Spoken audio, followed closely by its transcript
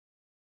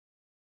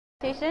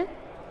Station.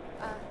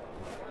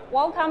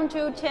 Welcome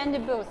to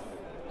CHINT booth.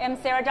 I'm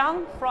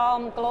Zhang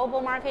from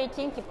Global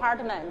Marketing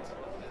Department.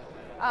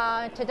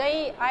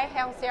 Today I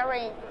have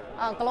sharing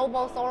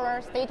global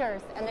solar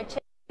status and the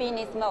CHINT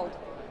business mode.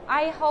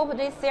 I hope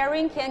this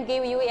sharing can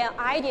give you an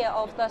idea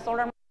of the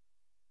solar market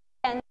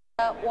and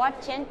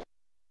what CHINT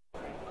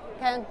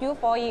can do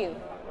for you.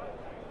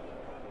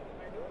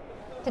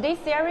 Today's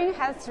sharing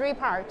has three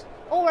parts: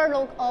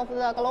 overlook of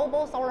the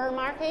global solar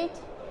market,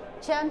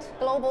 CHINT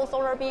global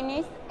solar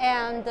business,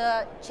 and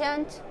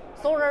CHINT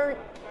solar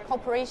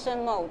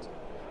cooperation mode.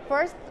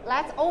 First,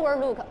 let's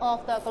overlook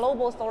of the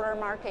global solar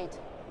market.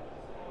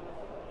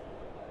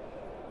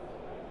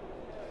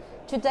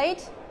 To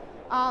date,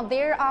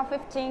 there are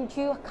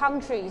 52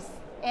 countries,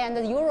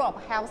 and Europe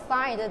have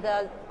signed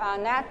the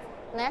net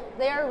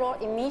zero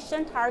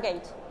emission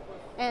target.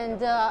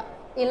 And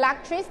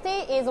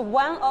electricity is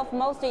one of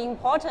most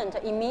important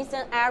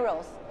emission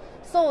areas.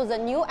 So the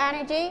new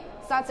energy,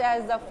 such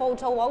as the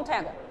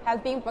photovoltaic,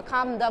 has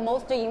become the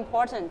most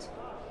important.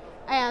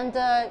 And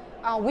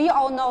we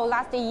all know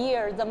last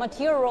year the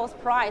materials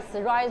price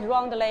rise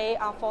wrongly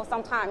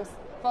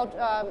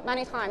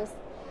many times.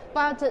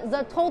 But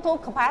the total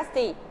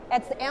capacity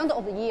at the end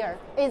of the year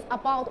is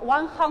about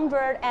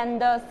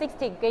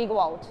 160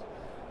 gigawatt.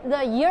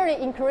 The yearly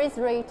increase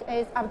rate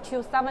is up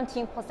to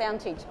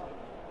 17%.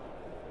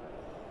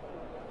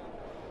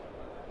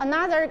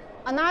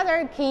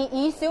 Another key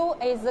issue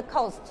is the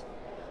cost,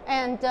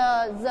 and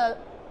the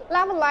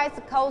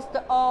levelized cost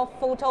of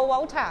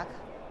photovoltaic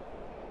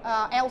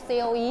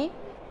LCOE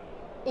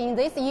in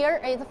this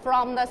year is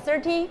from the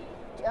 30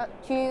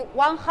 to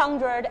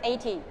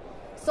 180.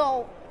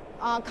 So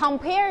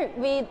compared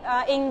with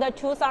in the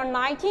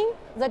 2019,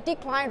 the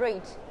decline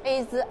rate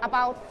is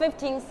about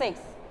 15.6.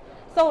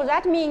 So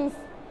that means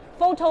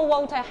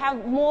photovoltaic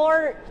have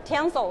more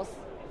potentials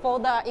for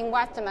the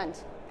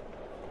investment.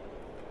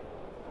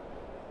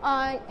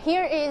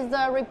 Here is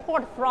the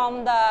report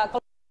from the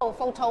global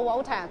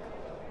photovoltaic.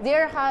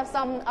 There have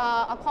some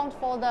account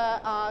for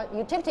the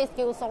utility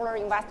scale solar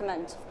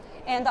investment,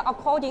 and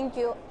according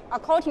to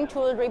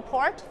the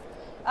report,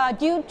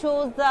 due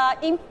to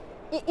the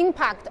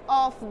impact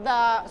of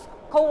the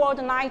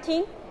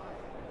COVID-19,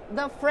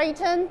 the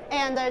freight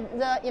and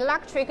the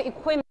electric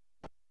equipment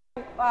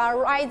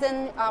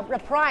the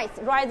price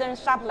risen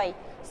sharply.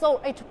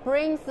 So it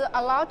brings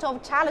a lot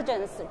of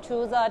challenges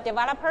to the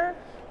developer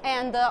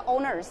and the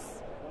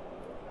owners.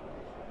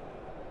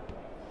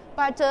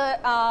 But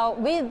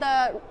with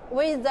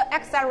the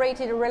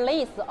accelerated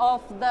release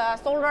of the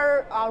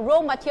solar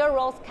raw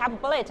materials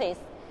capabilities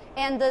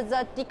and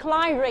the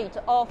decline rate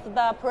of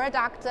the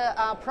product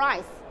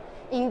price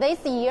in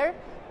this year,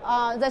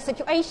 the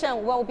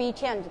situation will be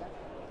changed.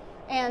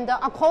 And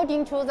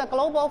according to the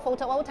Global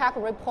Photovoltaic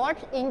Report,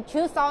 in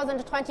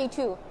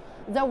 2022,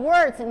 the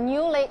world's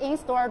newly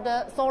installed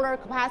solar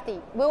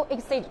capacity will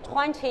exceed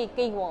 20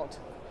 gigawatt.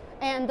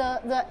 And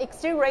the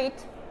exit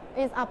rate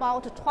is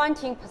about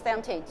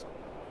 20%.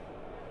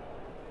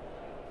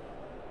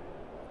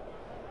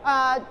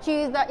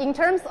 In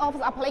terms of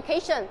the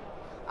application,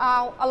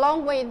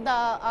 along with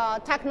the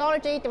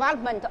technology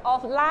development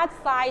of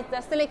large-size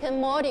silicon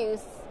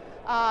modules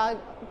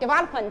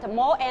development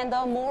more and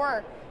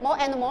more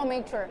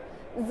mature,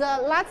 the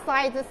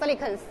large-size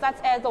silicons such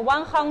as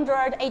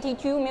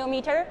 182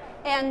 millimeter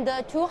and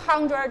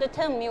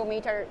 210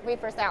 millimeter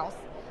wafer cells,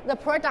 the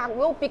product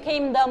will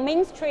become the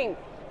mainstream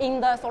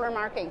in the solar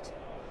market.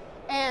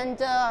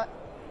 And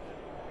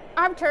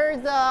after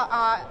the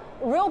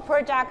real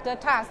project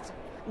test,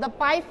 the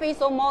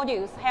bifacial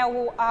modules have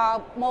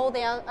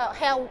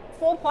have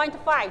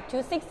 4.5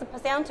 to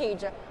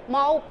 6%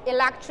 more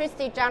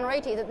electricity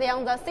generated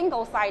than the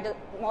single-side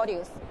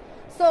modules.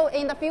 So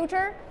in the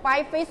future,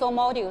 bifacial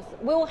modules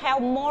will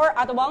have more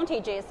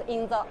advantages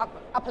in the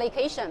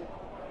application.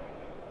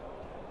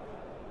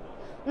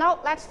 Now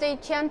let's see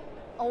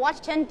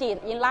what CHINT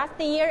did in last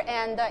year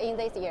and in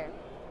this year.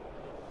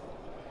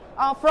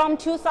 From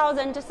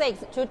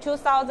 2006 to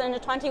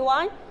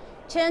 2021,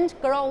 CHINT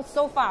grows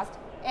so fast,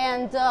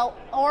 and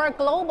our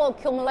global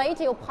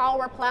cumulative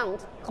power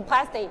plant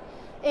capacity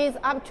is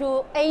up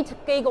to 8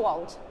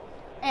 gigawatts.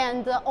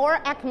 And our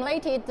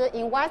accumulated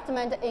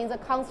investment in the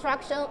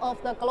construction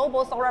of the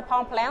global solar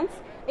power plants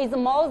is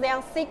more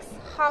than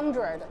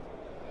 600.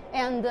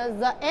 And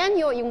the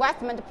annual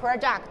investment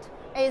project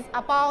is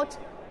about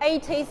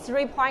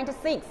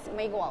 83.6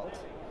 megawatt.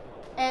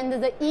 And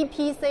the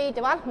EPC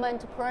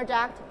development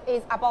project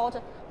is about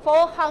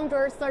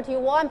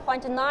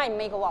 431.9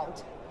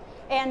 megawatt.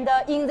 And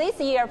in this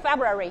year,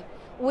 February,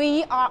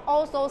 we are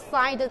also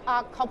signed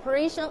a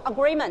cooperation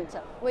agreement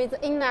with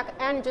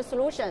EnergiX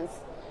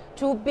Solutions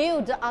to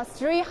build a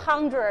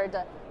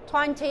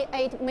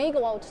 328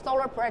 megawatt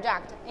solar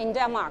project in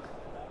Denmark.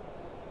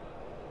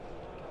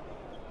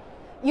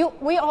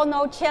 We all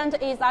know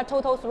CHINT is a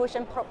total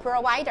solution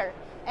provider,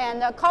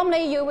 and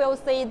commonly you will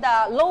see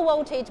the low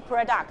voltage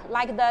product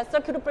like the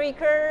circuit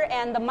breaker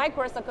and the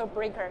micro circuit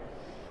breaker.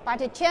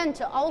 But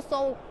CHINT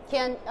also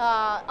can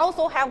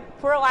have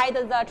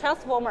provided the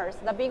transformers,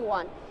 the big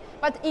one.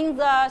 But in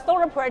the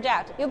solar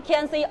project, you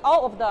can see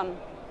all of them,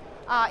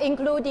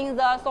 including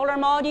the solar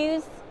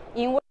modules,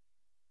 inverters,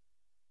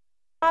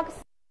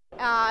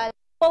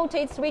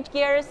 voltage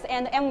switchgears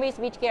and MV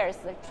switchgears,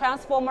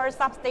 transformer,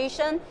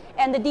 substation,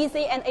 and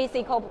DC and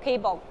AC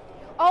cable.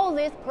 All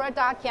these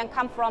products can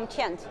come from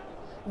CHINT.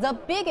 The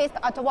biggest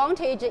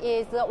advantage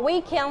is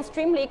we can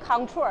extremely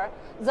control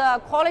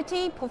the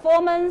quality,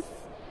 performance,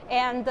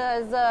 and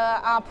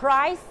the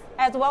price,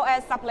 as well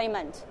as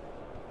supplement.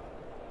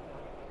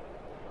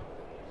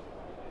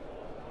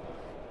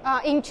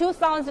 In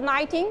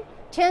 2019,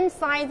 CHINT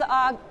signed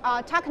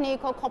a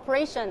technical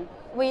cooperation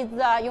with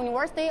the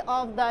University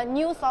of the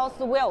New South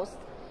Wales,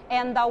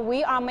 and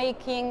we are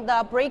making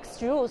the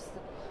breakthroughs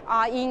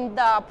in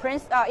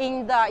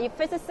the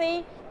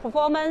efficiency,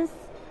 performance,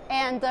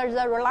 and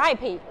the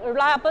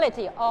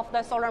reliability of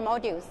the solar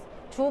modules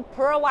to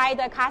provide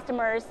the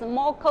customers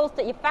more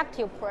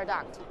cost-effective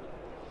product.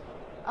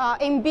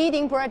 In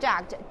bidding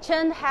project,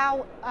 CHINT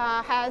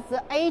has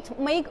 8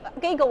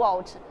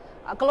 gigawatt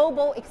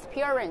global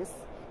experience,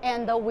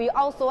 and we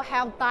also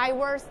have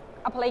diverse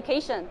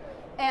application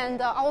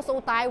and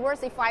also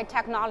diversified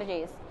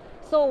technologies,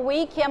 so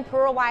we can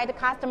provide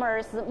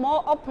customers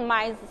more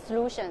optimized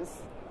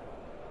solutions.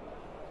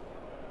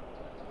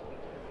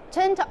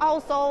 CHINT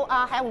also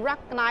have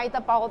recognized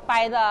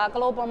by the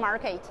global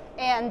market,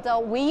 and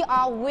we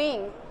are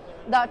winning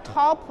the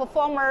top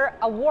performer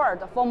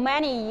award for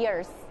many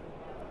years.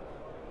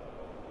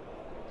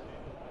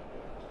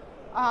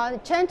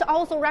 CHINT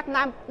also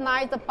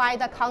recognized by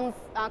the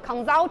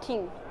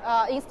consulting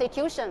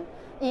institution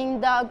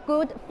in the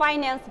good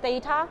finance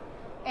data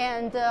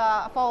and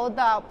for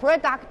the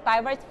product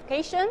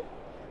diversification,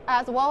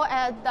 as well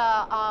as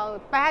the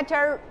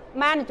better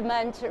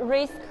management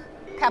risk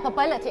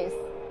capabilities.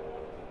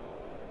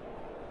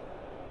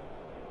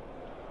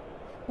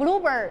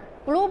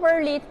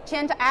 Bloomberg leads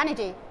CHINT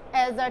Energy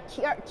as a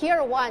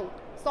tier 1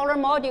 solar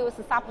modules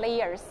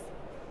suppliers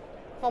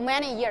for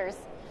many years,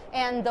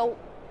 and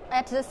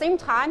at the same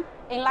time,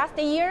 in last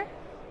year,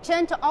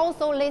 CHINT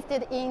also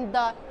listed in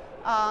the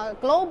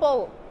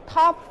global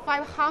top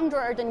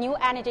 500 new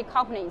energy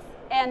companies,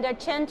 and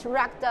CHINT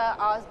ranked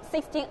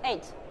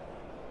 68.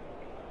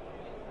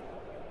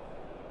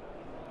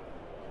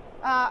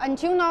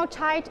 Until now,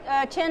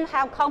 CHINT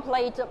have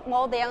completed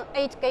more than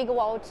 8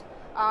 gigawatt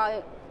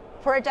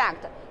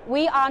project.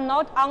 We are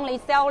not only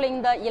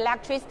selling the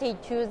electricity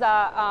to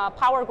the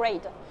power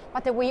grid,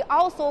 but we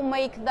also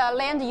make the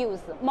land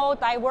use more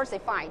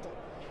diversified.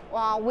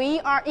 We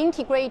are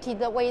integrated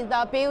with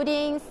the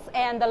buildings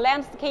and the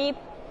landscape,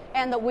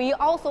 and we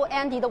also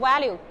added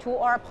value to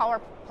our power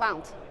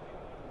plant.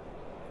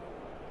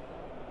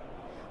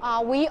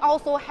 We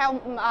also have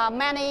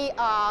many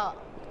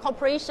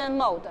cooperation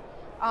modes.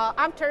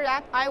 After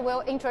that, I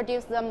will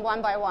introduce them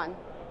one by one.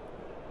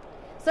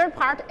 Third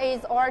part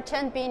is our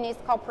CHINT business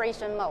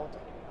cooperation mode.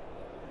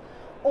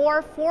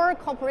 Our 4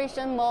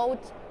 cooperation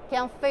modes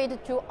can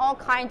fit to all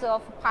kinds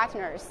of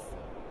partners.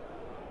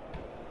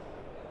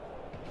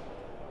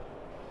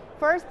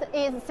 First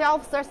is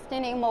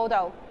self-sustaining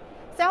model.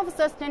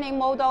 Self-sustaining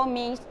model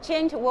means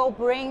CHINT will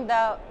bring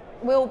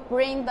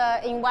the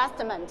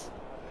investment,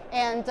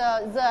 and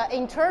the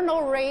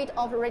internal rate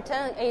of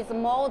return is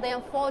more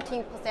than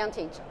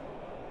 14%.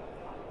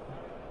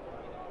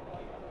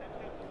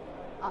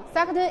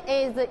 Second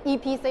is the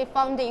EPC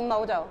funding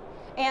model,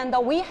 and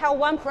we have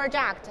one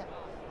project,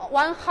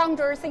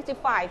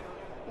 165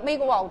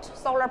 megawatt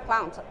solar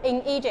plant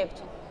in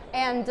Egypt,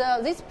 and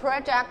this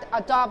project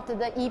adopted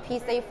the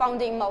EPC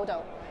funding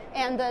model,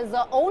 and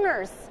the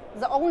owners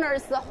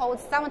hold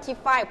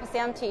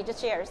 75%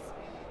 shares,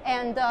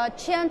 and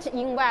CHINT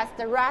invest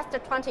the rest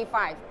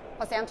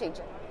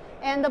 25%.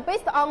 And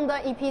based on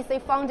the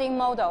EPC funding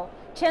model,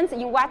 CHINT's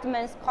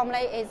investments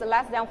commonly is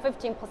less than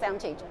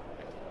 15%.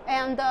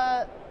 And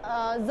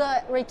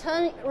the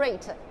return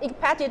rate,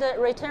 expected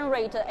return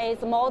rate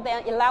is more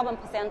than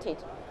 11%.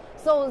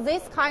 So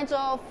this kind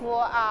of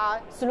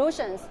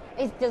solutions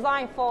is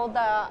designed for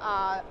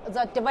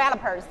the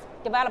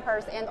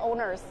developers and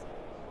owners.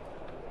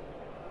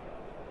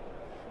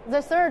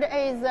 The third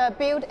is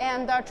build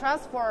and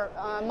transfer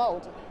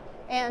mode,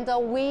 and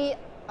we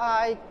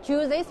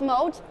choose this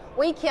mode.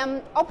 We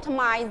can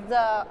optimize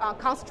the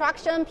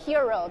construction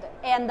period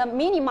and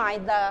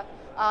minimize the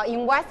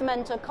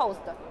investment cost,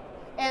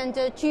 and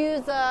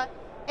choose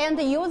end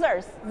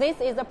users. This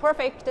is a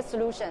perfect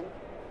solution.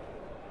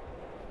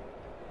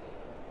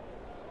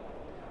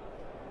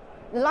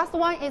 The last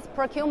one is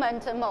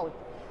procurement mode.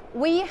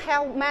 We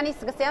have many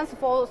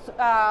successful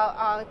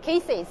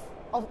cases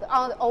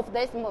of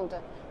this mode.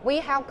 We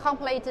have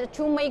completed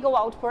 2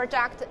 megawatt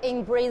project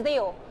in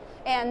Brazil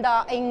and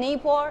in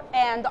Nepal,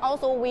 and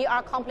also we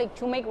are complete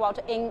 2 megawatt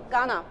in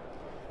Ghana.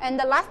 And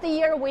last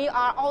year we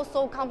are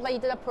also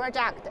completed a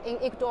project in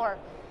Ecuador.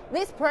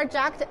 This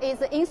project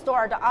is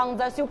installed on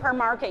the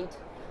supermarket.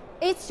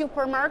 Each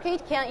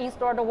supermarket can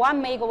install the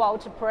 1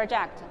 megawatt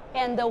project,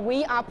 and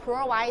we are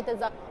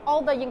provided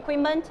all the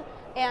equipment,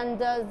 and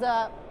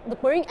the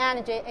green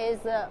energy is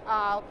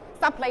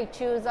supplied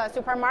to the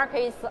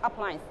supermarket's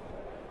appliance.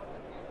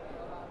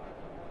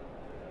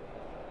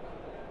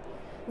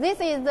 This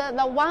is the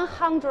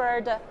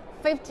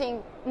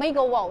 115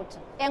 megawatt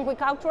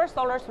agricultural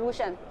solar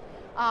solution.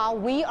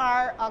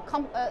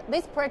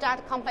 This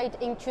project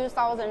completed in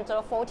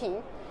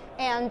 2014,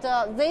 and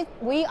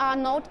we are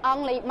not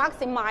only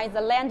maximize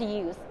the land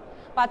use,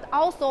 but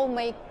also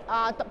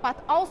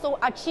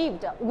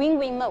achieved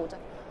win-win mode.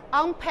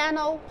 On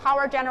panel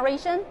power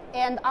generation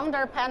and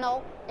under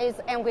panel is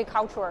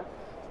agriculture.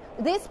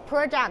 This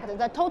project,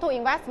 the total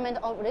investment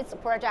of this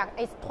project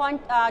is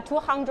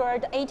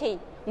 $280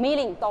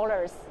 million.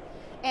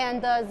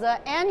 And the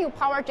annual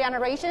power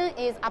generation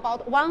is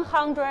about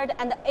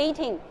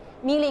 118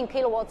 million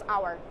kilowatts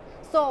hour.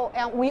 So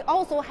we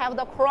also have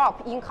the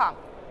crop income.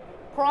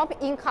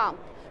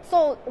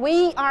 So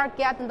we are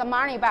getting the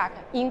money back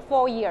in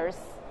 4 years.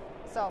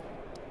 So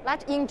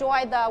let's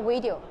enjoy the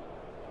video.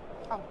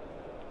 Oh.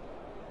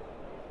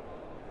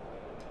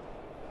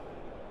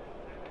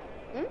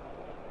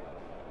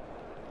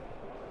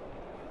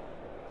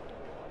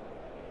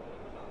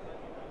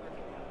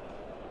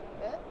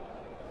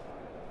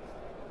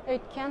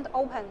 It can't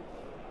open.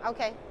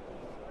 Okay.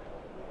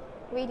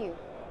 Video.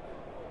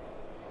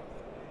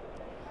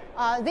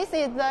 This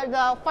is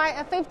the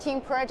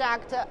 15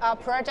 project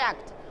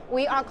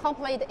we are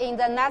complete in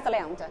the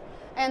Netherlands,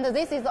 and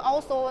this is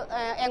also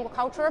an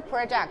agricultural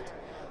project.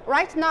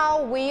 Right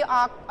now we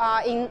are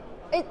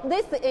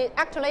this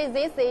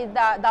is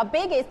the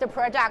biggest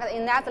project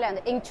in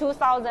Netherlands in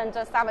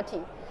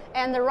 2017,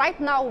 and right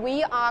now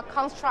we are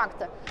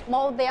construct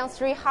more than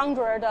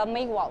 300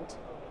 megawatt.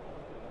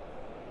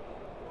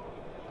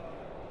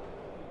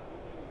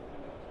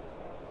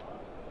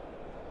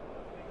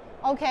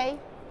 Okay.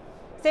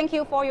 Thank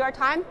you for your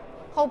time.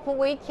 Hope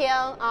we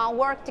can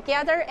work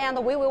together, and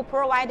we will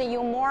provide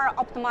you more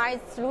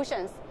optimized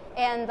solutions.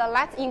 And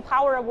let's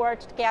empower the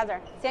world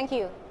together. Thank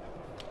you.